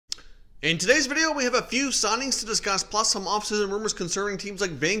In today's video, we have a few signings to discuss, plus some offseason rumors concerning teams like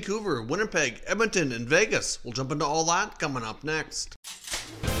Vancouver, Winnipeg, Edmonton, and Vegas. We'll jump into all that coming up next.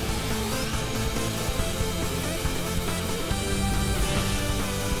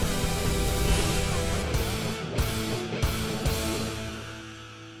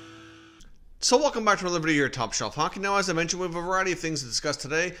 So welcome back to another video here at Top Shelf Hockey. Now, as I mentioned, we have a variety of things to discuss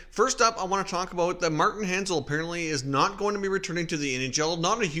today. First up, I want to talk about that Martin Hanzal apparently is not going to be returning to the NHL.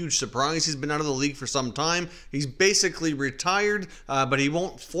 Not a huge surprise. He's been out of the league for some time. He's basically retired, but he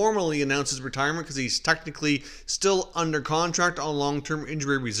won't formally announce his retirement because he's technically still under contract on long-term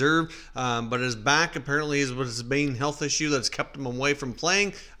injury reserve. But his back apparently is his main health issue that's kept him away from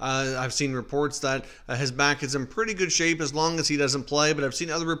playing. I've seen reports that his back is in pretty good shape as long as he doesn't play, but I've seen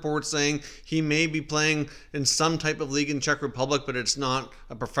other reports saying he may be playing in some type of league in Czech Republic, but it's not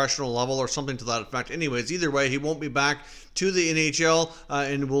a professional level or something to that effect. Anyways, either way, he won't be back to the NHL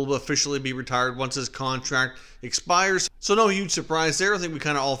and will officially be retired once his contract expires. So no huge surprise there. I think we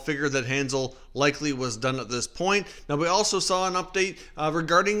kind of all figured that Hanzal likely was done at this point. Now, we also saw an update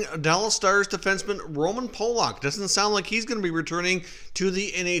regarding Dallas Stars defenseman Roman Polak. Doesn't sound like he's going to be returning to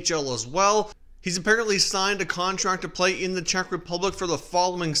the NHL as well. He's apparently signed a contract to play in the Czech Republic for the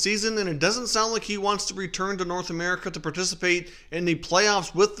following season, and it doesn't sound like he wants to return to North America to participate in the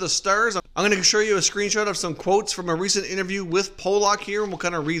playoffs with the Stars. I'm going to show you a screenshot of some quotes from a recent interview with Polak here, and we'll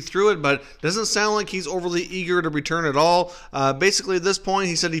kind of read through it, but it doesn't sound like he's overly eager to return at all. Basically, at this point,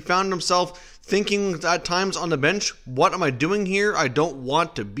 he said he found himself thinking at times on the bench, what am I doing here? I don't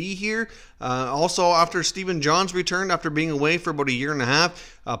want to be here. Also, after Stephen Johns returned after being away for about a year and a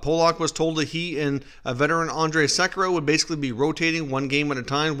half, Polak was told that he and veteran Andrei Sekera would basically be rotating one game at a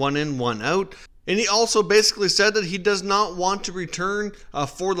time, one in, one out. And he also basically said that he does not want to return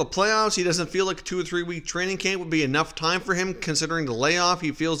for the playoffs. He doesn't feel like a 2 or 3 week training camp would be enough time for him considering the layoff.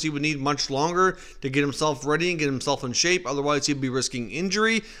 He feels he would need much longer to get himself ready and get himself in shape. Otherwise, he'd be risking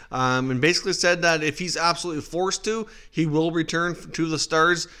injury. And basically said that if he's absolutely forced to, he will return to the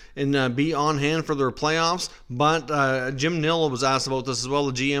Stars and be on hand for their playoffs. But Jim Nill was asked about this as well,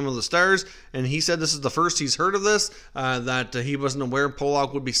 the GM of the Stars, and he said this is the first he's heard of this, that he wasn't aware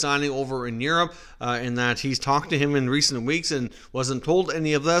Polak would be signing over in Europe. And that he's talked to him in recent weeks and wasn't told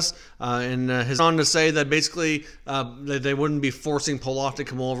any of this, and has gone to say that basically that they wouldn't be forcing Polak to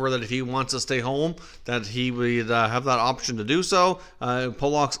come over, that if he wants to stay home, that he would have that option to do so.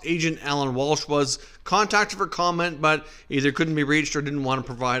 Polak's agent Alan Walsh was contacted for comment, but either couldn't be reached or didn't want to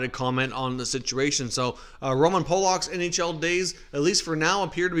provide a comment on the situation. So Roman Polak's NHL days, at least for now,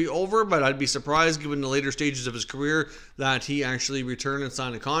 appear to be over, but I'd be surprised given the later stages of his career that he actually returned and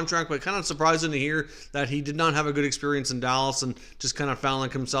signed a contract. But kind of surprising to hear that he did not have a good experience in Dallas and just kind of found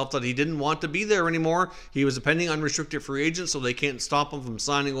like himself that he didn't want to be there anymore. He was a pending unrestricted free agent, so they can't stop him from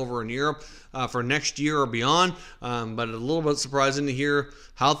signing over in Europe for next year or beyond, but a little bit surprising to hear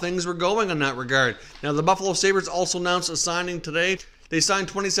how things were going in that regard. Now, the Buffalo Sabres also announced a signing today. They signed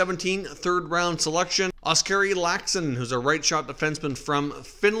 2017 third-round selection Oskari Laaksonen, who's a right-shot defenseman from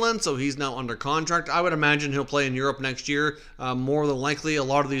Finland, so he's now under contract. I would imagine he'll play in Europe next year. More than likely, a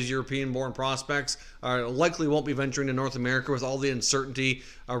lot of these European-born prospects likely won't be venturing to North America with all the uncertainty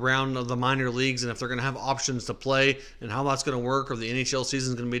around the minor leagues and if they're going to have options to play and how that's going to work, or the NHL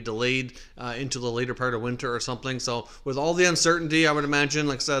season is going to be delayed into the later part of winter or something. So with all the uncertainty, I would imagine,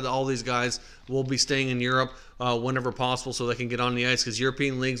 like I said, all these guys will be staying in Europe whenever possible so they can get on the ice, because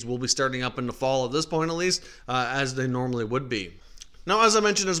European leagues will be starting up in the fall at this point, at least, as they normally would be. Now, as I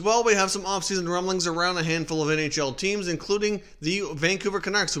mentioned as well, we have some offseason rumblings around a handful of NHL teams, including the Vancouver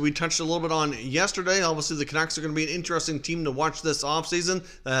Canucks, who we touched a little bit on yesterday. Obviously, the Canucks are going to be an interesting team to watch this offseason.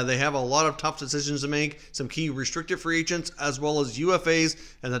 They have a lot of tough decisions to make, some key restricted free agents as well as UFAs,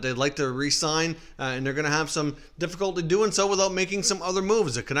 and that they'd like to re-sign, and they're going to have some difficulty doing so without making some other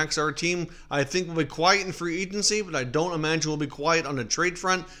moves. The Canucks are a team I think will be quiet in free agency, but I don't imagine will be quiet on the trade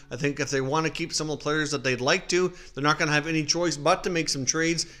front. I think if they want to keep some of the players that they'd like to, they're not going to have any choice but to make some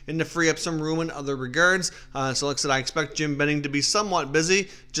trades and to free up some room in other regards. So like I said, I expect Jim Benning to be somewhat busy,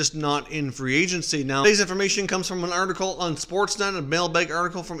 just not in free agency. Now, today's information comes from an article on Sportsnet, a mailbag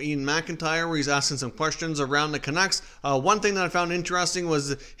article from Ian McIntyre, where he's asking some questions around the Canucks. One thing that I found interesting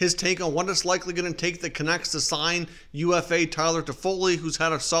was his take on what it's likely going to take the Canucks to sign UFA Tyler Toffoli, who's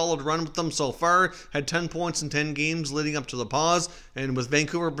had a solid run with them so far, had 10 points in 10 games leading up to the pause. and with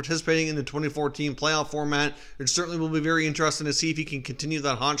Vancouver participating in the 2014 playoff format, it certainly will be very interesting to see if he can continue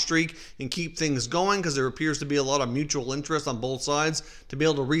that hot streak and keep things going, because there appears to be a lot of mutual interest on both sides to be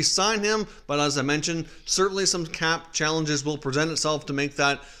able to re-sign him. But as I mentioned, certainly some cap challenges will present itself to make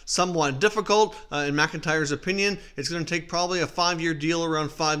that somewhat difficult. In McIntyre's opinion, it's going to take probably a 5-year deal around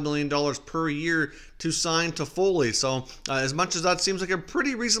 $5 million per year to sign Toffoli. So as much as that seems like a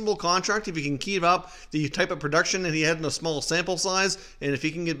pretty reasonable contract, if he can keep up the type of production that he had in a small sample size, and if he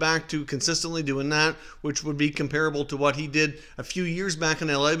can get back to consistently doing that, which would be comparable to what he did a few years back in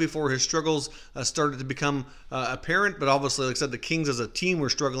LA before his struggles started to become apparent. But obviously, like I said, the Kings as a team were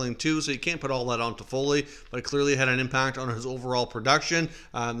struggling too, so you can't put all that on Toffoli, but it clearly had an impact on his overall production.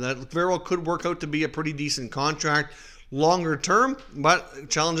 That very well could work out to be a pretty decent contract longer term, but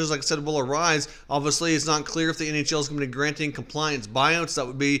challenges, like I said, will arise. Obviously, it's not clear if the NHL is going to be granting compliance buyouts. That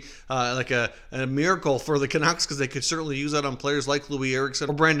would be like a miracle for the Canucks, because they could certainly use that on players like Louis Eriksson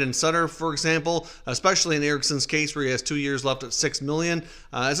or Brandon Sutter, for example, especially in Eriksson's case where he has 2 years left at $6 million.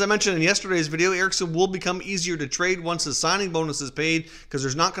 As I mentioned in yesterday's video, Eriksson will become easier to trade once his signing bonus is paid, because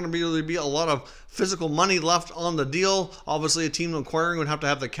there's not going to really be a lot of physical money left on the deal. Obviously, a team acquiring would have to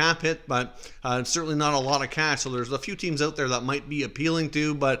have the cap hit, but it's certainly not a lot of cash. So there's a few teams out there that might be appealing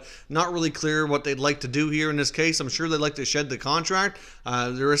to, but not really clear what they'd like to do here in this case. I'm sure they'd like to shed the contract.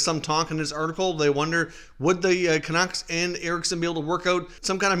 There is some talk in this article. They wonder, would the Canucks and Eriksson be able to work out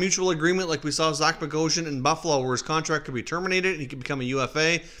some kind of mutual agreement like we saw Zach Bogosian in Buffalo, where his contract could be terminated and he could become a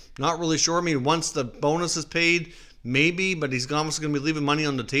UFA? Not really sure. I mean, once the bonus is paid, maybe, but he's obviously going to be leaving money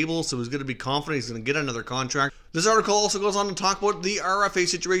on the table, so he's going to be confident he's going to get another contract. This article also goes on to talk about the RFA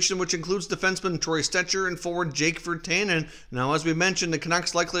situation, which includes defenseman Troy Stecher and forward Jake Virtanen. Now, as we mentioned, the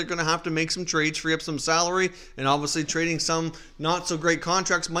Canucks likely are going to have to make some trades, free up some salary, and obviously trading some not-so-great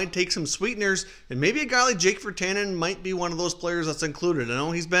contracts might take some sweeteners, and maybe a guy like Jake Virtanen might be one of those players that's included. I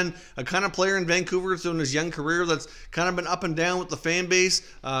know he's been a kind of player in Vancouver through his young career that's kind of been up and down with the fan base.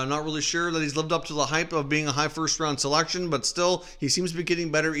 Not really sure that he's lived up to the hype of being a high first-round selection, but still, he seems to be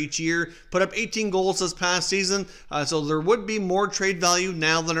getting better each year. Put up 18 goals this past season. So there would be more trade value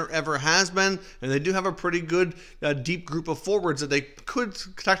now than there ever has been, and they do have a pretty good deep group of forwards that they could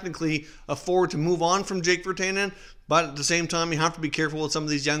technically afford to move on from Jake Virtanen. But at the same time, you have to be careful with some of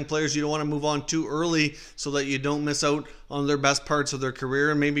these young players. You don't want to move on too early so that you don't miss out on their best parts of their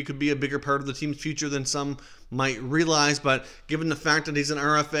career, and maybe it could be a bigger part of the team's future than some might realize. But given the fact that he's an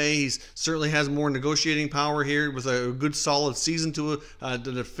RFA, he certainly has more negotiating power here with a good solid season to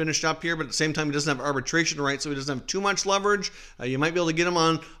finish up here. But at the same time, he doesn't have arbitration rights, so he doesn't have too much leverage. You might be able to get him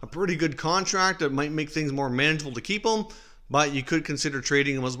on a pretty good contract that might make things more manageable to keep him. But you could consider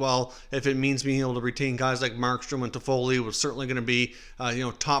trading him as well if it means being able to retain guys like Markstrom and Toffoli, was certainly going to be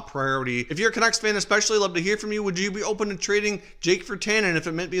top priority. If you're a Canucks fan especially, love to hear from you. Would you be open to trading Jake Virtanen if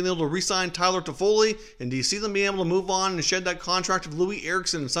it meant being able to re-sign Tyler Toffoli? And do you see them being able to move on and shed that contract of Louis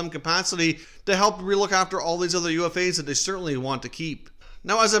Eriksson in some capacity to help relook after all these other UFAs that they certainly want to keep?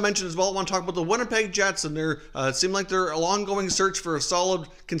 Now, as I mentioned as well, I want to talk about the Winnipeg Jets, and it seemed like they're an ongoing search for a solid,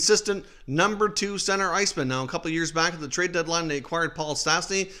 consistent number 2 center iceman. Now, a couple of years back at the trade deadline, they acquired Paul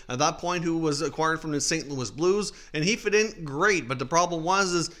Stastny, at that point, who was acquired from the St. Louis Blues, and he fit in great. But the problem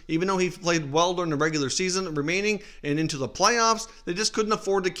was, even though he played well during the regular season remaining and into the playoffs, they just couldn't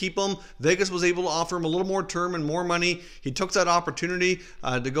afford to keep him. Vegas was able to offer him a little more term and more money. He took that opportunity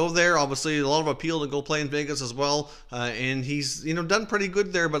to go there. Obviously, a lot of appeal to go play in Vegas as well, and he's done pretty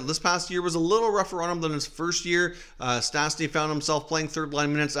good there. But this past year was a little rougher on him than his first year. Stastny found himself playing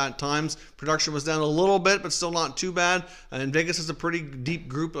third-line minutes at times. Production was down a little bit, but still not too bad. And Vegas has a pretty deep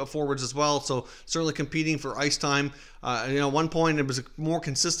group of forwards as well, so certainly competing for ice time. At one point, it was more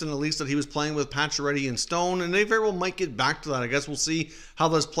consistent, at least, that he was playing with Pacioretty and Stone, and they very well might get back to that. I guess we'll see how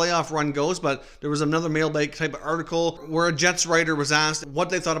this playoff run goes, but there was another mailbag type of article where a Jets writer was asked what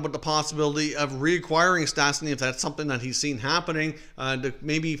they thought about the possibility of reacquiring Stastny, if that's something that he's seen happening, to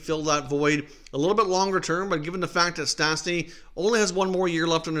maybe fill that void a little bit longer term. But given the fact that Stastny only has one more year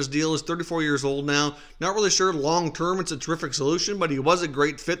left on his deal, is 34 years old now, not really sure long term it's a terrific solution, but he was a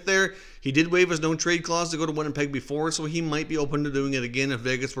great fit there. He did waive his no-trade clause to go to Winnipeg before, so he might be open to doing it again if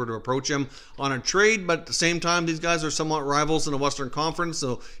Vegas were to approach him on a trade. But at the same time, these guys are somewhat rivals in the Western Conference,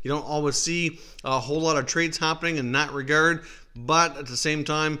 so you don't always see a whole lot of trades happening in that regard. but at the same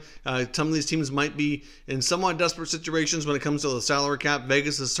time, some of these teams might be in somewhat desperate situations when it comes to the salary cap.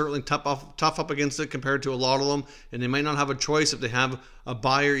 Vegas is certainly tough up against it compared to a lot of them, and they might not have a choice if they have a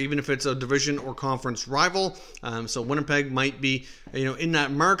buyer, even if it's a division or conference rival. So Winnipeg might be, in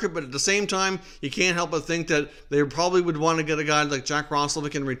that market, but at the same time, you can't help but think that they probably would want to get a guy like Jack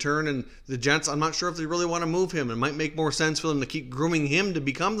Roslovic in return, and the Jets, I'm not sure if they really want to move him. It might make more sense for them to keep grooming him to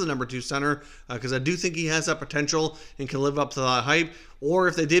become the number 2 center, because I do think he has that potential and can live up to that hype. Or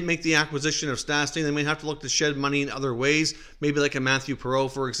if they did make the acquisition of Stastny, they may have to look to shed money in other ways, maybe like a Matthew Perreault,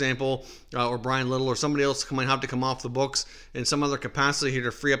 for example, or Brian Little, or somebody else might have to come off the books in some other capacity here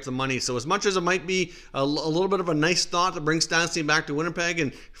to free up the money. So as much as it might be a little bit of a nice thought to bring Stastny back to Winnipeg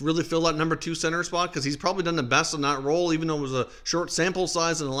and really fill that number 2 center spot, because he's probably done the best in that role, even though it was a short sample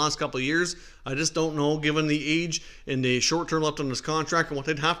size in the last couple of years, I just don't know, given the age and the short term left on his contract and what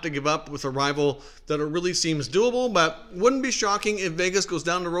they'd have to give up with a rival, that it really seems doable. But wouldn't be shocking if Vegas goes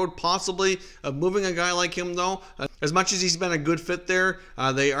down the road possibly of moving a guy like him, though. As much as he's been a good fit there,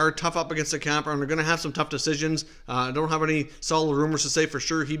 they are tough up against the cap, and they're going to have some tough decisions. I don't have any solid rumors to say for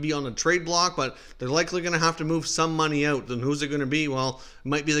sure he'd be on the trade block, but they're likely going to have to move some money out. Then who's it going to be? Well, it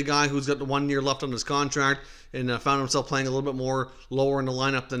might be the guy who's got the 1 year left on his contract and found himself playing a little bit more lower in the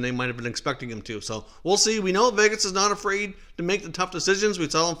lineup than they might have been expecting him to. So we'll see. We know Vegas is not afraid to make the tough decisions. We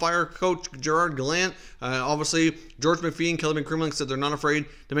saw them fire coach Gerard Gallant. Obviously, George McPhee and Kelly McCrimmon said they're not afraid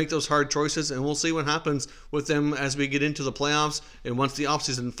to make those hard choices, and we'll see what happens with them as we get into the playoffs and once the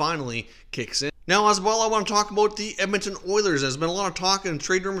offseason finally kicks in. Now, as well, I want to talk about the Edmonton Oilers. There's been a lot of talk and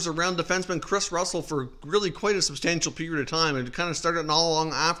trade rumors around defenseman Chris Russell for really quite a substantial period of time. It kind of started all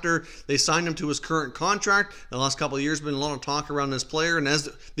along after they signed him to his current contract. The last couple of years, been a lot of talk around this player, and as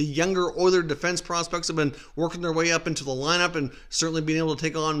the younger Oiler defense prospects have been working their way up into the lineup and certainly being able to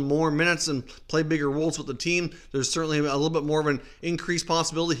take on more minutes and play bigger roles with the team, there's certainly a little bit more of an increased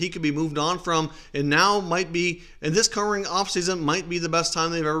possibility he could be moved on from, and now might be, in this current offseason, might be the best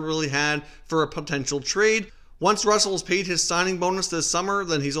time they've ever really had for a potential trade. Once Russell has paid his signing bonus this summer,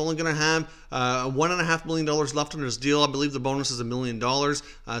 then he's only going to have $1.5 million left on his deal. I believe the bonus is $1 million.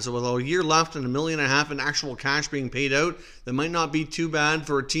 So with a year left and $1.5 million in actual cash being paid out, that might not be too bad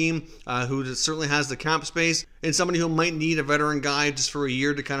for a team who certainly has the cap space, and somebody who might need a veteran guy just for a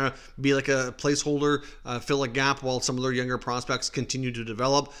year to kind of be like a placeholder, fill a gap while some of their younger prospects continue to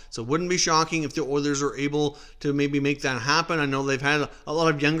develop. So it wouldn't be shocking if the Oilers are able to maybe make that happen. I know they've had a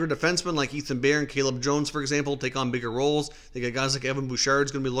lot of younger defensemen like Ethan Bear and Caleb Jones, for example, take on bigger roles. They got guys like Evan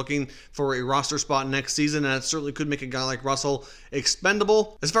Bouchard's going to be looking for a roster spot next season, and that certainly could make a guy like Russell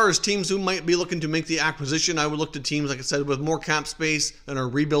expendable. As far as teams who might be looking to make the acquisition, I would look to teams, like I said, with more cap space and are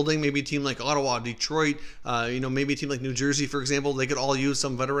rebuilding. Maybe a team like Ottawa, Detroit, maybe a team like New Jersey, for example. They could all use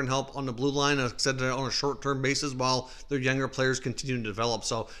some veteran help on the blue line, like I said, on a short-term basis while their younger players continue to develop.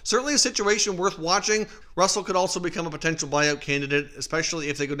 So certainly a situation worth watching. Russell could also become a potential buyout candidate, especially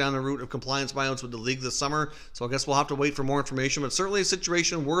if they go down the route of compliance buyouts with the league this summer. So I guess we'll have to wait for more information, but certainly a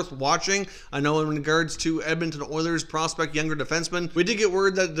situation worth watching. I know in regards to Edmonton Oilers prospect younger defenseman, we did get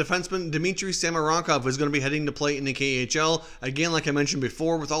word that defenseman Dmitry Samarankov is going to be heading to play in the KHL. Again, like I mentioned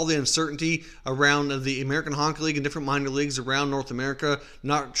before, with all the uncertainty around the American Hockey League and different minor leagues around North America,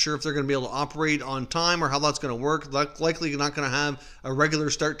 not sure if they're going to be able to operate on time or how that's going to work. Likely not going to have a regular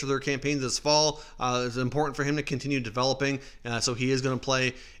start to their campaign this fall. It's important for him to continue developing, so he is going to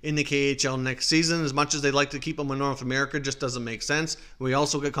play in the KHL next season. As much as they'd like to keep him in North America, just doesn't make sense. We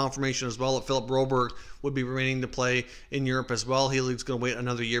also get confirmation as well that Philip Broberg would be remaining to play in Europe as well. He's going to wait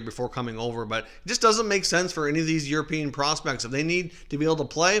another year before coming over, but it just doesn't make sense for any of these European prospects. If they need to be able to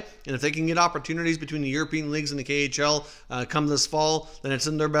play, and if they can get opportunities between the European leagues and the KHL come this fall, then it's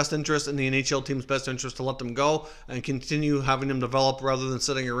in their best interest and the NHL team's best interest to let them go and continue having them develop rather than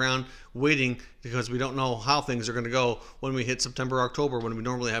sitting around waiting, because we don't know how things are going to go when we hit September, October, when we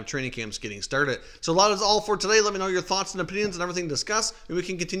normally have training camps getting started. So that is all for today. Let me know your thoughts and opinions and everything discussed, and we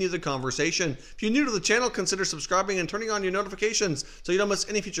can continue the conversation. If you're new to the channel, consider subscribing and turning on your notifications so you don't miss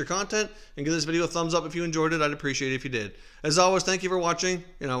any future content, and give this video a thumbs up if you enjoyed it. I'd appreciate it if you did. As always, thank you for watching,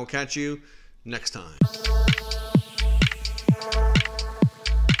 and I will catch you next time.